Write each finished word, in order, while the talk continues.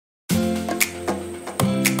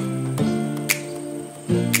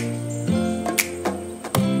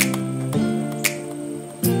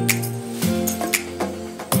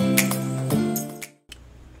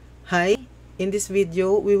Hi, in this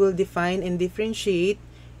video, we will define and differentiate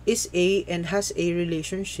is a and has a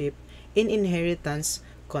relationship in inheritance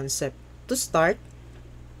concept. To start,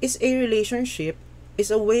 is a relationship is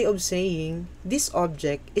a way of saying this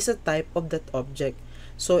object is a type of that object.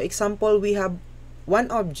 So, example, we have one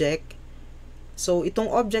object. So, itong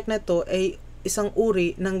object na to ay isang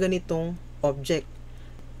uri ng ganitong object.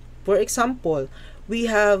 For example, we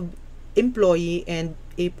have employee and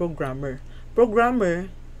a programmer. Programmer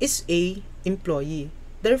is a employee.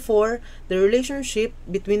 Therefore, the relationship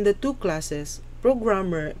between the two classes,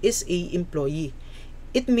 programmer is a employee.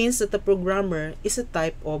 It means that the programmer is a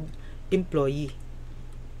type of employee.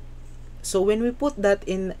 So when we put that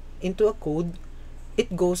into a code,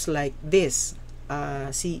 it goes like this.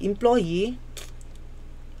 Si employee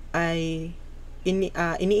ay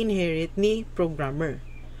ini-inherit ni programmer.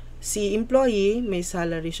 Si employee may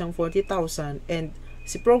salary siyang 40,000 and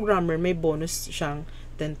si programmer may bonus siyang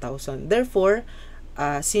 10,000. Therefore,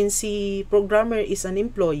 since si programmer is an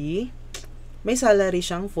employee, may salary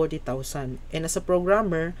siyang 40,000. And as a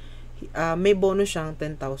programmer, may bonus siyang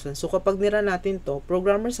 10,000. So, kapag nira natin to,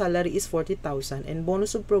 programmer salary is 40,000 and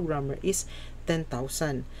bonus of programmer is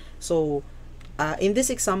 10,000. So, in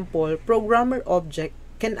this example, programmer object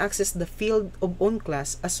can access the field of own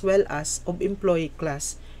class as well as of employee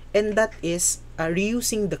class. And that is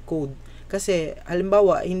reusing the code. Kasi,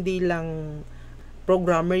 halimbawa, hindi lang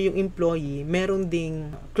programmer yung employee, meron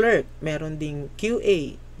ding clerk, meron ding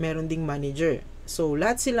QA, meron ding manager. So,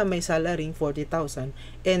 lahat sila may salarying 40,000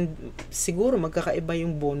 and siguro magkakaiba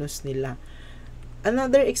yung bonus nila.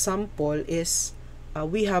 Another example is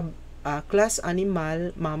we have class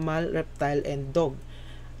animal, mammal, reptile, and dog.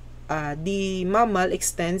 The mammal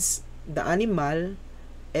extends the animal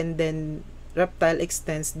and then reptile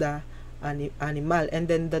extends the animal and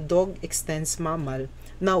then the dog extends mammal.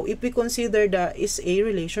 Now, if we consider the is a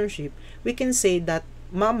relationship, we can say that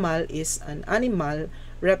mammal is an animal,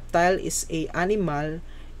 reptile is a animal,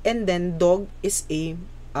 and then dog is a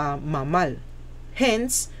mammal.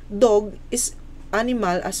 Hence, dog is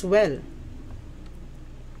animal as well.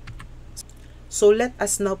 So, let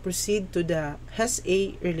us now proceed to the has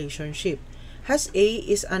a relationship. Has a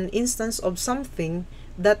is an instance of something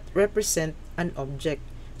that represent an object.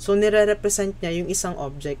 So, nire-represent niya yung isang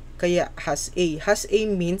object. Kaya, has a. Has a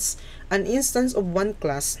means an instance of one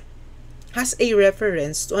class has a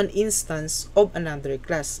reference to an instance of another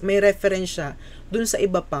class. May reference siya dun sa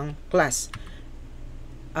iba pang class.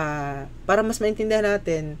 Para mas maintindihan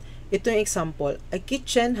natin, ito yung example. A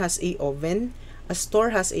kitchen has a oven, a store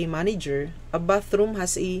has a manager, a bathroom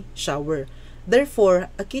has a shower. Therefore,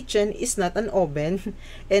 a kitchen is not an oven,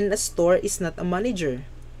 and a store is not a manager.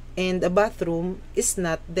 And a bathroom is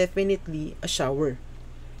not definitely a shower.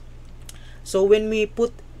 So, when we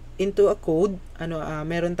put into a code,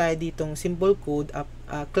 meron tayo ditong simple code,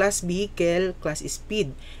 class vehicle, class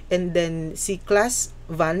speed. And then, si class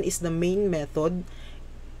van is the main method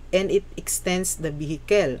and it extends the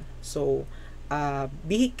vehicle. So,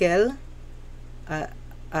 vehicle,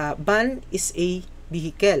 van is a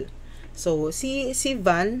vehicle. So, si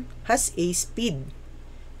van has a speed.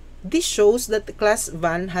 This shows that the class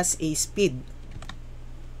van has a speed.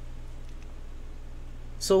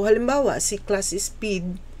 So, halimbawa, si class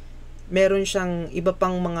speed, meron siyang iba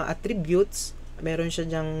pang mga attributes. Meron siya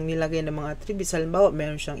diyang nilagay ng mga attributes. Halimbawa,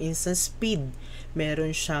 meron siyang instant speed.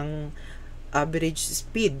 Meron siyang average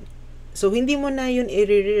speed. So, hindi mo na yun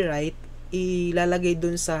i-rewrite, ilalagay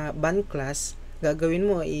dun sa van class. Gagawin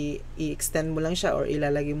mo, i-extend mo lang siya or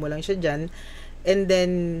ilalagay mo lang siya dyan. And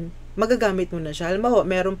then, magagamit mo na siya. Halimbawa,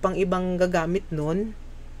 meron pang ibang gagamit nun,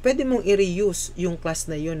 pwede mong i-reuse yung class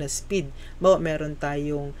na yun na speed. Halimbawa, meron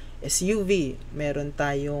tayong SUV, meron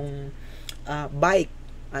tayong bike,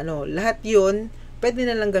 lahat yun, pwede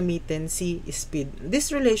na lang gamitin si speed. This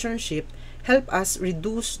relationship help us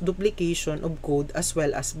reduce duplication of code as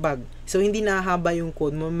well as bug. So, hindi nahaba yung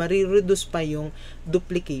code mo, marireduce pa yung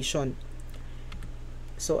duplication.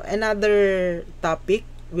 So, another topic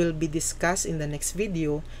will be discussed in the next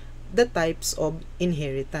video, the types of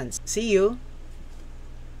inheritance. See you!